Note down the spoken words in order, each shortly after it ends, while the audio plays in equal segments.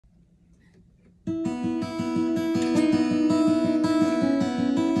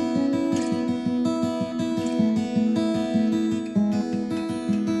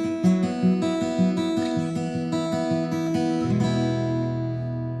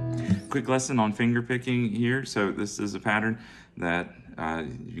quick lesson on finger picking here. So this is a pattern that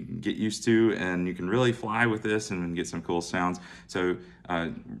you can get used to, and you can really fly with this and get some cool sounds. So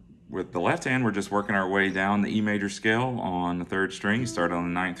with the left hand, we're just working our way down the E major scale on the 3rd string. Start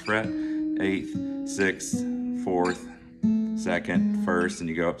on the 9th fret, 8th, 6th, 4th, 2nd, 1st, and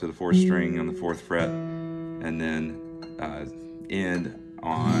you go up to the 4th string on the 4th fret, and then end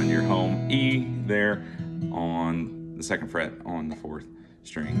on your home E there on the 2nd fret on the 4th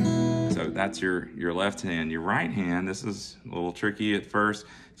string. So that's your left hand. Your right hand, this is a little tricky at first.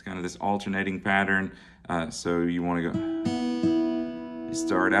 It's kind of this alternating pattern. So you want to go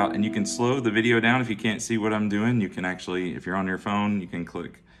start out, and you can slow the video down if you can't see what I'm doing. You can actually, if you're on your phone, you can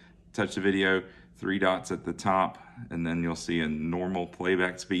touch the video, 3 dots at the top, and then you'll see a normal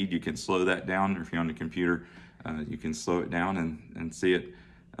playback speed. You can slow that down, or if you're on the computer, you can slow it down and see it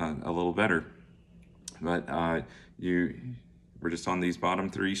a little better. But we're just on these bottom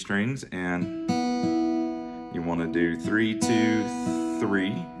 3 strings, and you want to do 3, 2,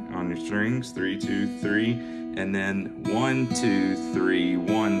 3 on your strings, 3, 2, 3, and then 1, 2, 3,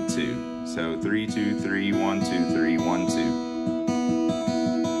 1, 2. So 3, 2, 3, 1, 2, 3, 1, 2.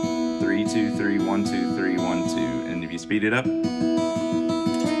 3, 2, 3, 1, 2, 3, 1, 2. And if you speed it up,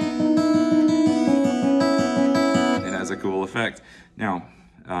 it has a cool effect. Now,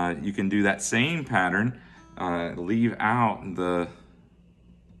 you can do that same pattern, leave out the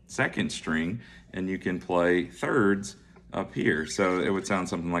 2nd string, and you can play thirds up here. So it would sound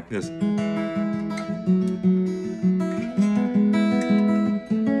something like this.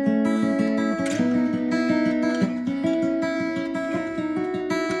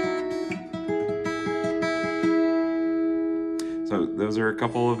 So those are a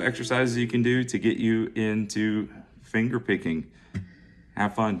couple of exercises you can do to get you into finger picking.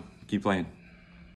 Have fun. Keep playing.